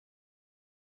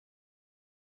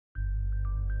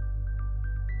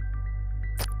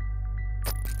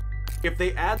If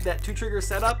they add that 2-trigger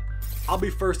setup, I'll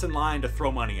be first in line to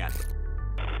throw money at them.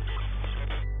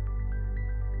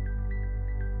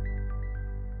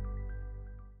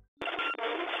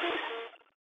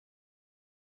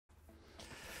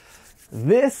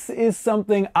 This is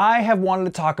something I have wanted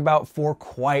to talk about for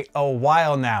quite a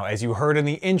while now. As you heard in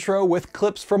the intro with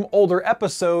clips from older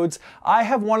episodes, I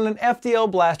have wanted an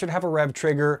FDL blaster to have a rev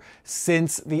trigger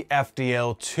since the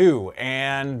FDL2,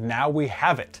 and now we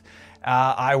have it.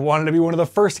 I wanted to be one of the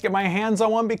first to get my hands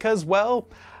on one because, well,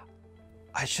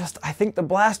 I think the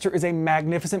blaster is a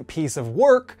magnificent piece of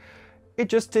work. It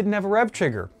just didn't have a rev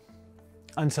trigger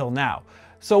until now.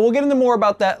 So we'll get into more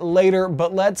about that later,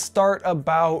 but let's start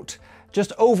about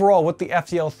just overall what the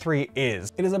FDL3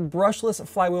 is. It is a brushless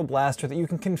flywheel blaster that you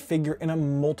can configure in a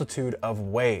multitude of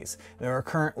ways. There are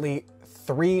currently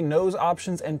 3 nose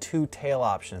options and 2 tail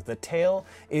options. The tail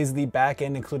is the back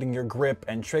end, including your grip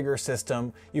and trigger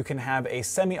system. You can have a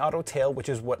semi-auto tail, which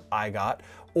is what I got,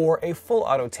 or a full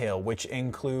auto tail, which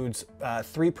includes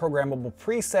 3 programmable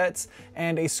presets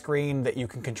and a screen that you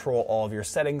can control all of your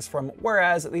settings from,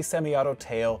 whereas the semi-auto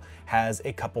tail has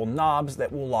a couple knobs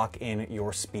that will lock in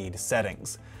your speed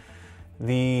settings.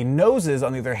 The noses,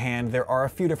 on the other hand, there are a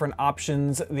few different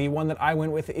options. The one that I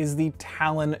went with is the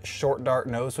Talon short dart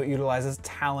nose, so it utilizes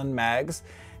Talon mags.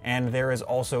 And there is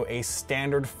also a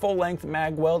standard full-length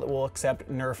magwell that will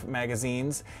accept Nerf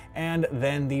magazines, and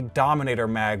then the Dominator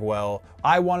magwell.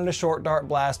 I wanted a short dart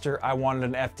blaster, I wanted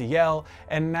an FDL,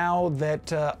 and now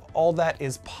that all that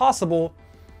is possible,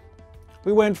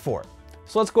 we went for it.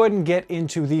 So let's go ahead and get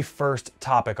into the first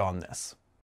topic on this.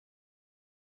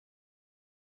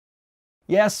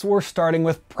 Yes, we're starting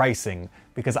with pricing,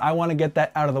 because I want to get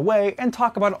that out of the way and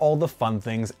talk about all the fun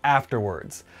things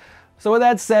afterwards. So with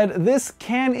that said, this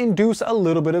can induce a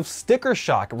little bit of sticker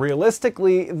shock.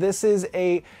 Realistically, this is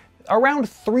around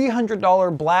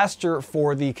 $300 blaster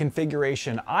for the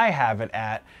configuration I have it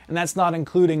at, and that's not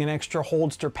including an extra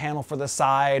holster panel for the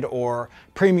side or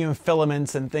premium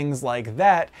filaments and things like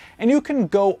that. And you can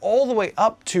go all the way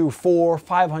up to $400 or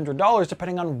 $500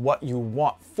 depending on what you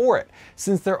want for it.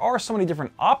 Since there are so many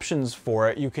different options for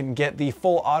it, you can get the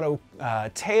full auto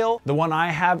tail. The one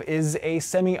I have is a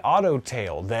semi-auto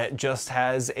tail that just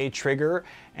has a trigger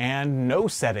and no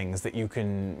settings that you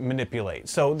can manipulate.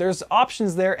 So there's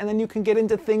options there, and then you can get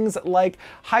into things like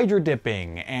hydro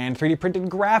dipping and 3D printed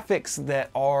graphics that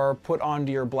are put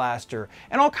onto your blaster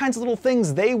and all kinds of little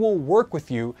things. They will work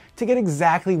with you to get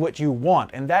exactly what you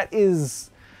want, and that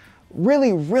is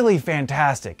really, really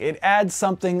fantastic. It adds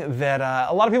something that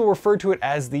a lot of people refer to it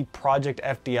as the Project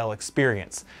FDL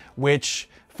experience, which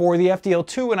for the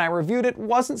FDL2, when I reviewed it,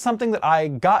 wasn't something that I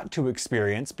got to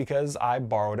experience because I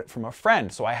borrowed it from a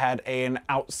friend, so I had an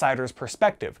outsider's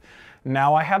perspective.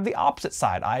 Now I have the opposite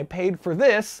side. I paid for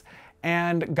this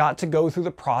and got to go through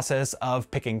the process of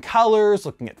picking colors,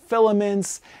 looking at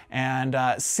filaments, and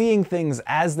seeing things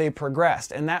as they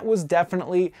progressed. And that was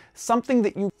definitely something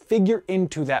that you figure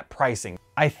into that pricing.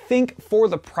 I think for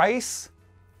the price,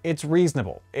 it's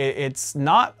reasonable. It's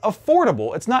not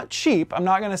affordable, it's not cheap, I'm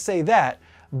not gonna say that,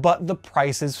 but the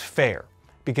price is fair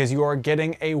because you are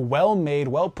getting a well-made,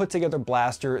 well-put-together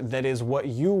blaster that is what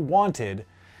you wanted,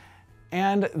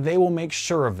 and they will make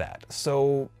sure of that.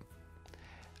 So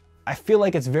I feel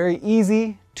like it's very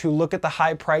easy to look at the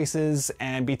high prices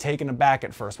and be taken aback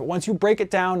at first, but once you break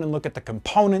it down and look at the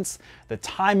components, the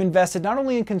time invested not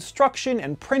only in construction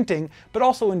and printing, but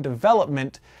also in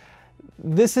development,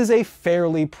 this is a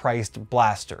fairly priced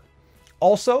blaster.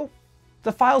 Also,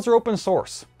 the files are open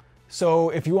source. So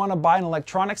if you want to buy an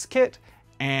electronics kit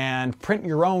and print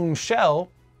your own shell,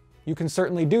 you can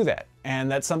certainly do that.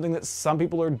 And that's something that some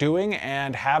people are doing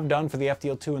and have done for the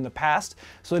FDL2 in the past.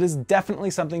 So it is definitely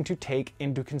something to take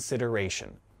into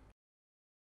consideration.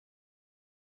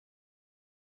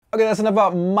 Okay, that's enough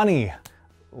about money.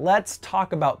 Let's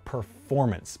talk about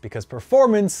performance, because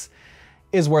performance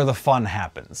is where the fun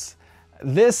happens.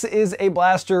 This is a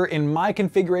blaster in my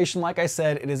configuration. Like I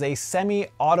said, it is a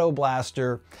semi-auto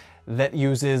blaster that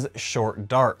uses short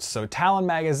darts. So Talon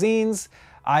magazines,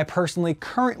 I personally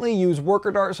currently use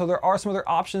worker dart, so there are some other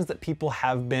options that people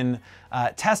have been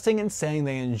testing and saying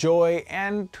they enjoy,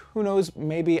 and who knows,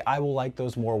 maybe I will like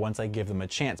those more once I give them a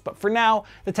chance. But for now,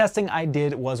 the testing I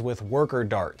did was with worker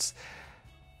darts.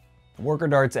 Worker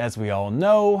darts, as we all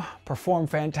know, perform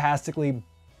fantastically,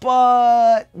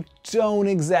 but don't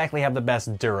exactly have the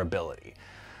best durability.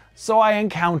 So I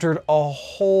encountered a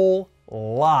whole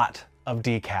lot of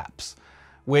decaps,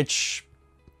 which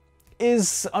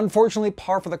is unfortunately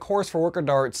par for the course for worker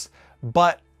darts,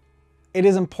 but it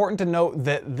is important to note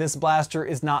that this blaster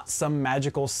is not some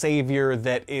magical savior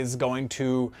that is going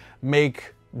to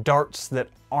make darts that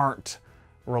aren't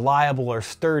reliable or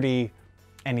sturdy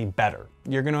any better.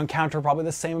 You're going to encounter probably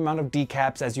the same amount of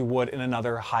decaps as you would in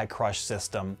another high crush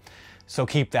system, so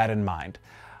keep that in mind.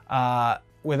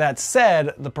 With that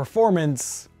said, the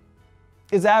performance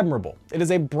is admirable. It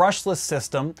is a brushless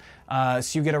system, so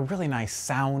you get a really nice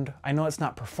sound. I know it's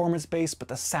not performance-based, but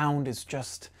the sound is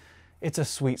just, it's a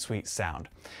sweet, sweet sound.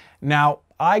 Now,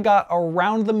 I got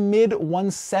around the mid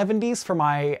 170s for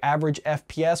my average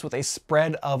FPS with a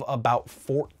spread of about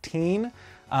 14.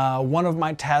 One of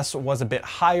my tests was a bit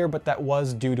higher, but that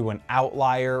was due to an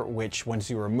outlier, which once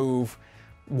you remove,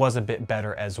 was a bit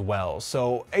better as well.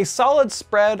 So a solid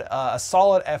spread, a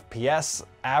solid FPS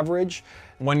average.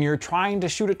 When you're trying to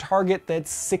shoot a target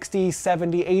that's 60,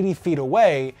 70, 80 feet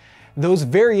away, those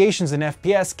variations in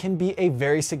FPS can be a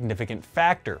very significant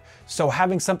factor. So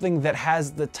having something that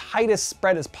has the tightest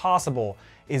spread as possible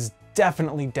is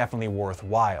definitely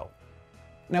worthwhile.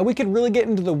 Now we could really get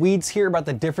into the weeds here about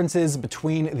the differences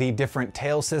between the different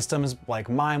tail systems like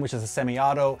mine, which is a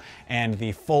semi-auto, and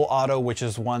the full auto, which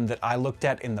is one that I looked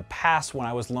at in the past when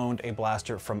I was loaned a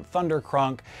blaster from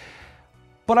Thundercrunk.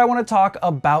 But I want to talk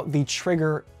about the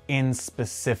trigger in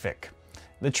specific.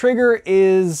 The trigger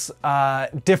is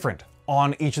different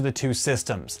on each of the two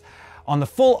systems. On the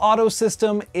full auto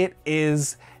system, it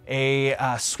is a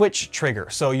switch trigger.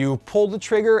 So you pull the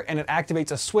trigger and it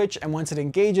activates a switch, and once it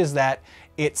engages that,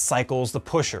 it cycles the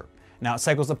pusher. Now it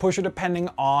cycles the pusher depending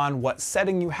on what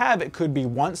setting you have. It could be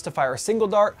once to fire a single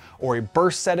dart, or a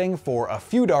burst setting for a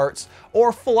few darts,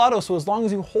 or full auto, so as long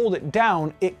as you hold it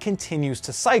down, it continues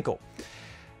to cycle.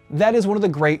 That is one of the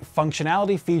great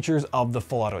functionality features of the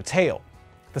full auto tail.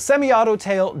 The semi-auto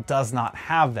tail does not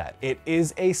have that. It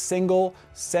is a single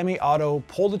semi-auto,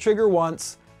 pull the trigger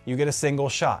once, you get a single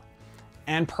shot.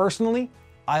 And personally,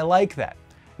 I like that.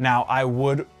 Now, I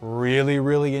would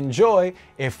really enjoy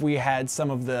if we had some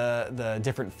of the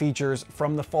different features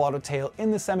from the full auto tail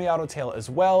in the semi-auto tail as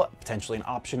well, potentially an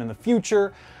option in the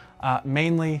future,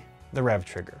 mainly the rev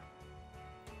trigger.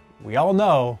 We all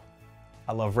know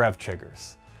I love rev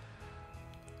triggers.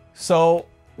 So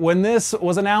when this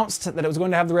was announced that it was going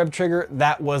to have the rev trigger,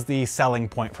 that was the selling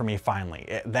point for me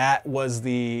finally. That was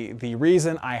the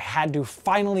reason I had to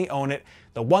finally own it,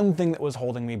 the one thing that was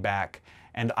holding me back,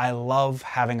 and I love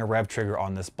having a rev trigger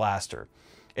on this blaster.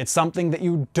 It's something that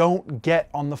you don't get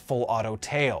on the full auto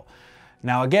tail.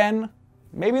 Now again,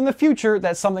 maybe in the future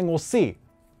that's something we'll see.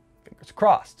 Fingers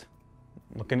crossed.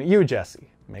 I'm looking at you, Jesse.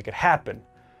 Make it happen.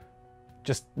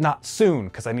 Just not soon,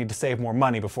 because I need to save more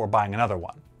money before buying another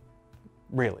one.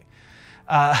 Really.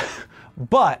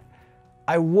 But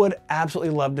I would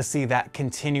absolutely love to see that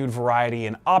continued variety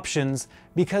in options,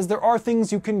 because there are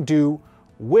things you can do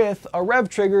with a rev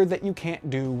trigger that you can't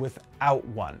do without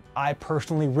one. I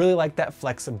personally really like that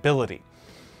flexibility.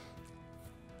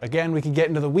 Again, we could get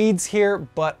into the weeds here,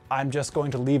 but I'm just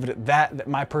going to leave it at that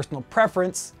my personal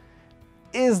preference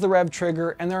is the rev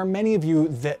trigger, and there are many of you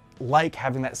that like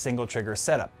having that single trigger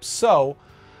setup. So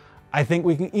I think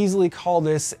we can easily call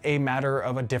this a matter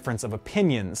of a difference of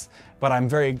opinions, but I'm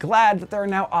very glad that there are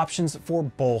now options for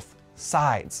both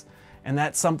sides. And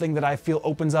that's something that I feel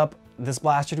opens up this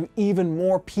blaster to even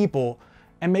more people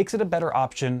and makes it a better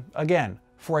option, again,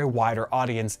 for a wider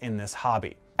audience in this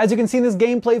hobby. As you can see in this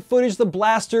gameplay footage, the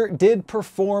blaster did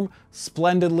perform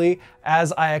splendidly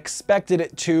as I expected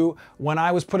it to. When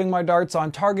I was putting my darts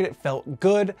on target, it felt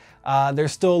good.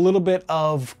 There's still a little bit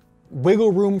of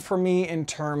wiggle room for me in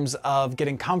terms of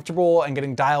getting comfortable and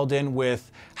getting dialed in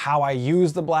with how I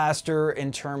use the blaster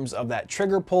in terms of that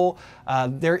trigger pull.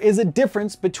 There is a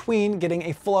difference between getting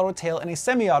a full auto tail and a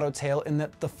semi-auto tail, in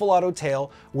that the full auto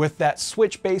tail with that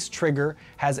switch-based trigger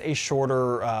has a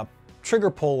shorter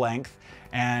trigger pull length,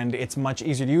 and it's much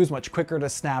easier to use, much quicker to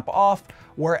snap off,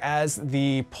 whereas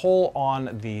the pull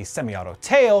on the semi-auto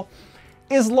tail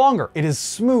is longer. It is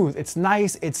smooth, it's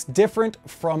nice, it's different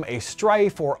from a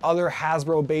Strife or other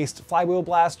Hasbro-based flywheel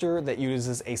blaster that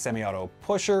uses a semi-auto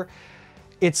pusher.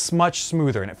 It's much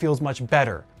smoother and it feels much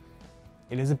better.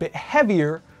 It is a bit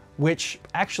heavier, which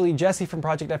actually Jesse from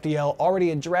Project FDL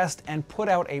already addressed and put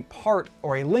out a part,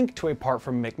 or a link to a part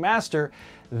from McMaster,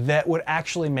 that would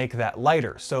actually make that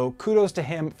lighter. So kudos to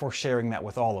him for sharing that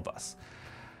with all of us.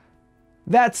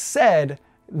 That said,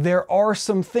 there are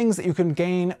some things that you can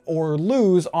gain or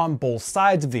lose on both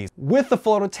sides of these. With the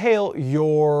full auto tail,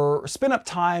 your spin up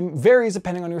time varies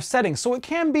depending on your settings, so it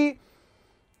can be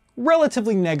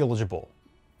relatively negligible.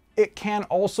 It can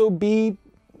also be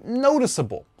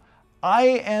noticeable. I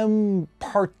am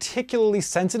particularly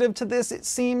sensitive to this, it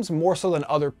seems, more so than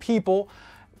other people,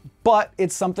 but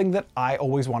it's something that I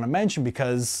always want to mention,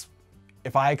 because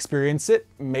if I experience it,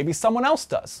 maybe someone else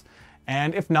does.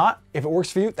 And if not, if it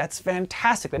works for you, that's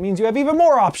fantastic. That means you have even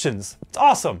more options. It's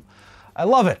awesome. I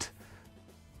love it.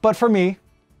 But for me,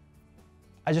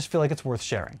 I just feel like it's worth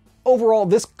sharing. Overall,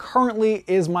 this currently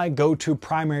is my go-to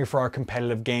primary for our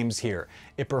competitive games here.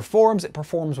 It performs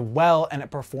well, and it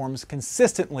performs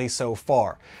consistently so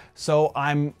far. So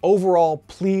I'm overall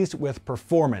pleased with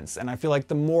performance, and I feel like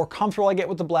the more comfortable I get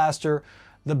with the blaster,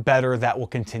 the better that will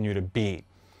continue to be.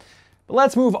 But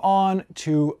let's move on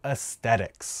to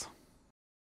aesthetics.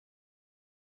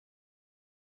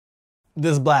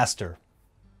 This blaster,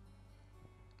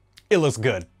 it looks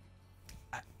good.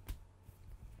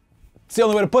 It's the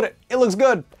only way to put it. It looks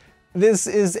good. This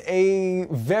is a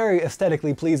very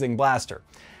aesthetically pleasing blaster.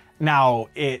 Now,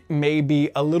 it may be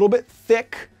a little bit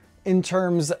thick in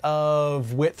terms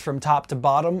of width from top to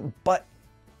bottom, but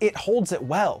it holds it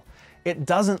well. It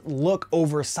doesn't look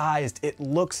oversized. It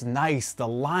looks nice. The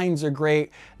lines are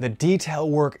great. The detail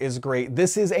work is great.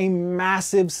 This is a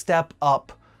massive step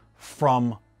up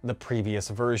from the previous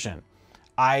version.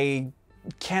 I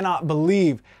cannot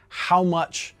believe how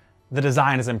much the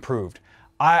design has improved.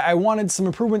 I wanted some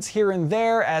improvements here and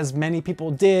there, as many people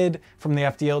did from the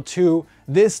FDL2.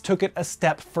 This took it a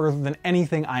step further than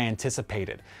anything I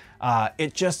anticipated.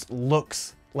 It just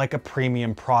looks like a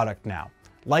premium product now,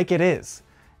 like it is.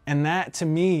 And that, to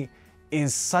me,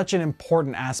 is such an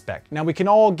important aspect. Now, we can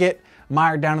all get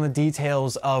mired down in the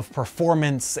details of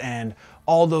performance and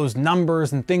all those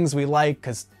numbers and things we like,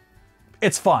 because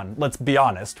it's fun, let's be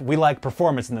honest. We like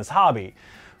performance in this hobby.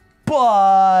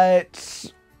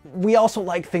 But we also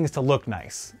like things to look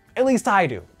nice. At least I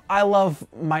do. I love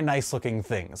my nice looking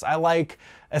things. I like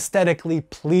aesthetically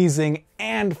pleasing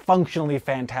and functionally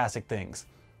fantastic things.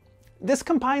 This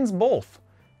combines both.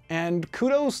 And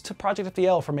kudos to Project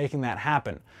FDL for making that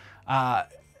happen.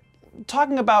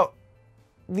 Talking about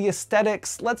the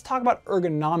aesthetics, let's talk about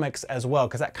ergonomics as well,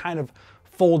 because that kind of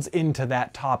folds into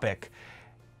that topic.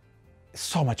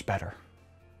 So much better.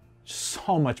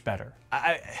 So much better.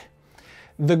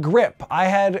 The grip, I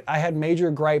had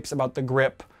major gripes about the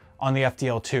grip on the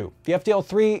FDL2. The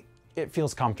FDL3, it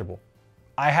feels comfortable.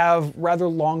 I have rather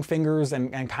long fingers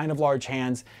and kind of large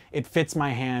hands. It fits my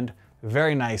hand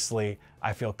very nicely.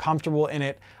 I feel comfortable in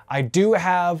it. I do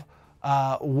have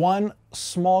one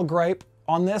small gripe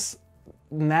on this,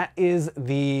 and that is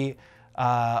the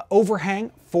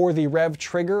overhang for the rev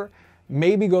trigger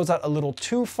maybe goes out a little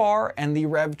too far, and the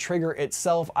rev trigger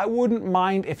itself, I wouldn't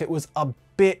mind if it was a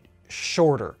bit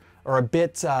shorter or a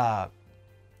bit,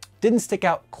 didn't stick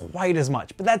out quite as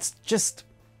much, but that's just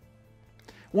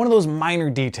one of those minor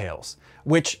details,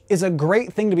 which is a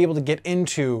great thing to be able to get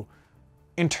into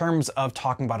in terms of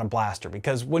talking about a blaster,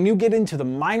 because when you get into the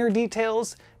minor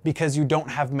details, because you don't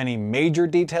have many major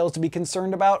details to be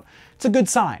concerned about, it's a good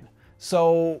sign.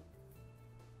 So,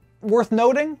 worth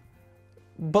noting,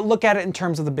 but look at it in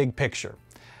terms of the big picture.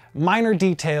 Minor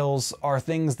details are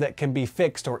things that can be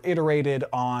fixed or iterated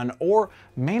on, or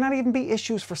may not even be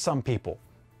issues for some people.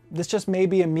 This just may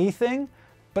be a me thing,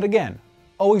 but again,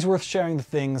 always worth sharing the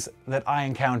things that I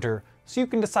encounter so you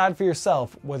can decide for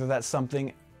yourself whether that's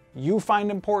something you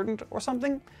find important or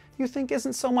something you think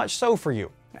isn't so much so for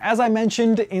you. As I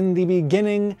mentioned in the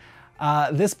beginning,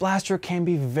 this blaster can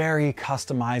be very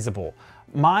customizable.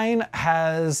 Mine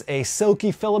has a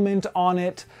silky filament on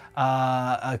it,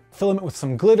 a filament with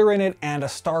some glitter in it, and a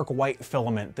stark white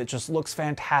filament that just looks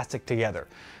fantastic together.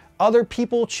 Other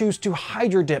people choose to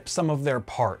hydro dip some of their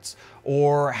parts,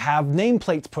 or have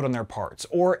nameplates put on their parts,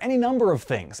 or any number of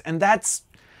things, and that's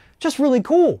just really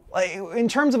cool. Like, in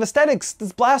terms of aesthetics,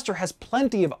 this blaster has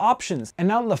plenty of options, and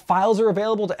now that the files are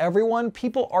available to everyone,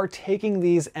 people are taking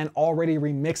these and already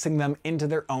remixing them into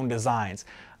their own designs.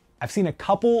 I've seen a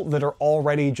couple that are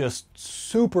already just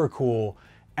super cool,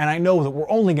 and I know that we're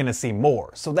only gonna see more.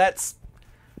 So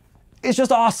it's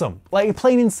just awesome. Like,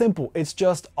 plain and simple, it's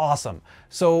just awesome.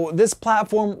 So this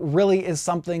platform really is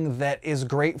something that is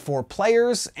great for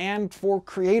players and for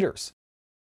creators.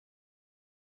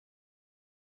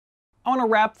 I want to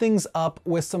wrap things up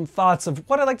with some thoughts of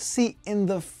what I'd like to see in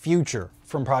the future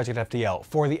from Project FDL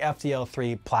for the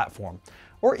FDL3 platform,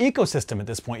 or ecosystem at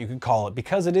this point you could call it,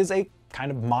 because it is a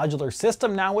kind of modular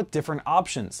system now with different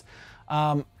options.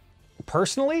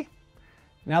 Personally,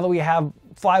 now that we have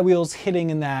flywheels hitting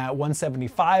in that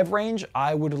 175 range,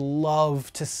 I would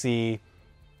love to see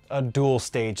a dual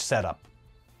stage setup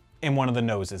in one of the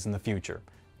noses in the future.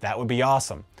 That would be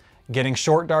awesome. Getting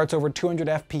short darts over 200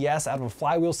 FPS out of a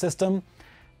flywheel system,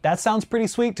 that sounds pretty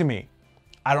sweet to me.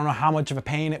 I don't know how much of a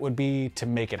pain it would be to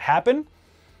make it happen,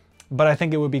 but I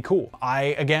think it would be cool.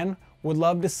 I, again, would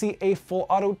love to see a full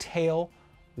auto tail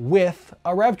with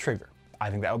a rev trigger. I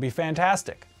think that would be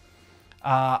fantastic.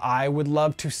 I would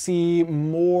love to see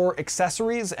more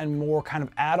accessories and more kind of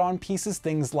add-on pieces,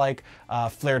 things like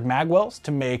flared mag wells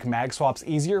to make mag swaps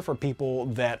easier for people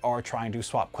that are trying to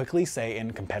swap quickly, say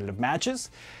in competitive matches,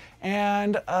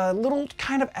 and little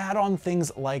kind of add-on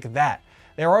things like that.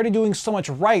 They're already doing so much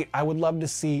right, I would love to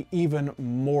see even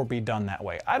more be done that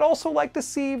way. I'd also like to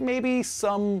see maybe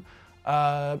some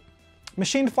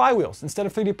machined flywheels instead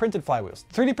of 3D printed flywheels.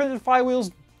 3D printed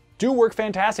flywheels do work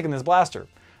fantastic in this blaster,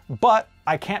 but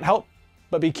I can't help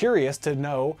but be curious to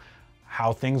know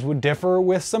how things would differ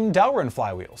with some Delrin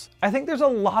flywheels. I think there's a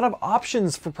lot of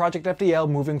options for Project FDL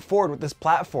moving forward with this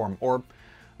platform, or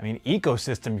I mean,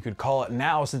 ecosystem you could call it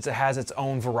now, since it has its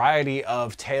own variety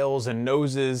of tails and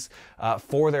noses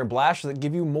for their blasters that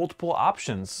give you multiple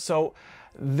options. So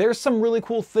there's some really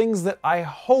cool things that I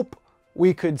hope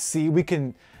we could see. We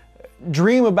can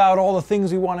dream about all the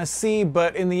things we want to see,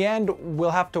 but in the end,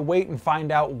 we'll have to wait and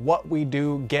find out what we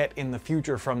do get in the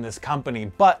future from this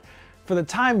company. But for the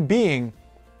time being,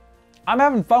 I'm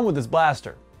having fun with this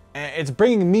blaster. It's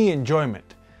bringing me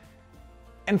enjoyment.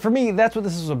 And for me, that's what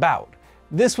this is about.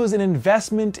 This was an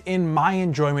investment in my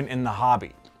enjoyment in the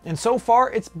hobby. And so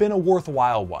far, it's been a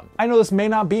worthwhile one. I know this may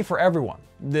not be for everyone.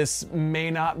 This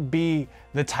may not be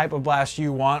the type of blast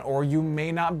you want, or you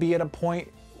may not be at a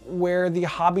point where the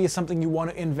hobby is something you want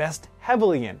to invest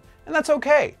heavily in. And that's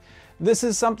okay. This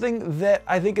is something that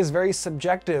I think is very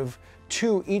subjective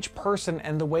to each person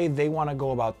and the way they want to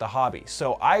go about the hobby.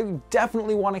 So I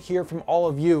definitely want to hear from all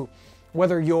of you,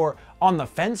 whether you're on the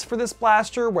fence for this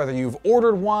blaster, whether you've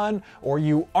ordered one, or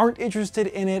you aren't interested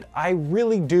in it. I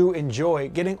really do enjoy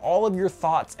getting all of your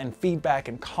thoughts and feedback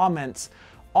and comments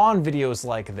on videos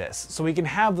like this, so we can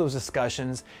have those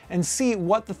discussions and see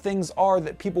what the things are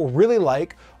that people really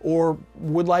like or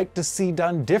would like to see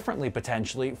done differently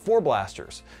potentially for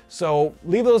blasters. So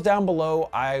leave those down below.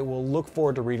 I will look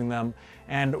forward to reading them.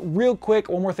 And real quick,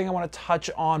 one more thing I want to touch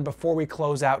on before we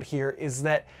close out here is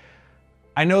that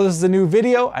I know this is a new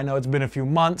video. I know it's been a few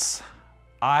months.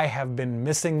 I have been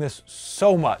missing this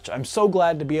so much. I'm so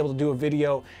glad to be able to do a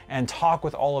video and talk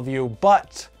with all of you,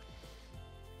 but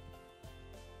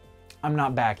I'm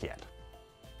not back yet.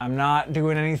 I'm not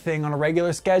doing anything on a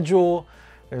regular schedule.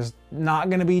 There's not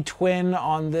gonna be Twin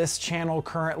on this channel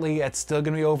currently. It's still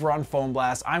gonna be over on Phone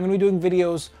Blast. I'm gonna be doing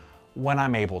videos when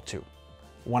I'm able to.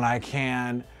 When I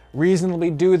can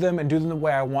reasonably do them and do them the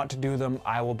way I want to do them,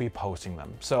 I will be posting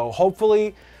them. So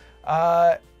hopefully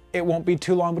it won't be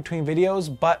too long between videos,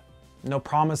 but no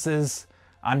promises.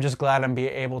 I'm just glad I'm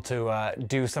being able to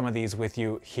do some of these with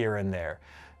you here and there.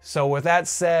 So with that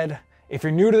said, if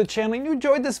you're new to the channel and you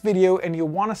enjoyed this video and you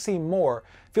want to see more,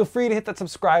 feel free to hit that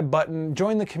subscribe button,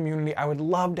 join the community. I would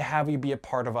love to have you be a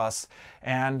part of us,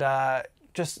 and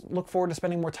just look forward to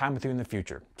spending more time with you in the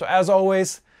future. So as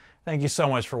always, thank you so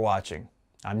much for watching.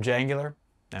 I'm Jangular,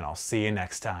 and I'll see you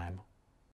next time.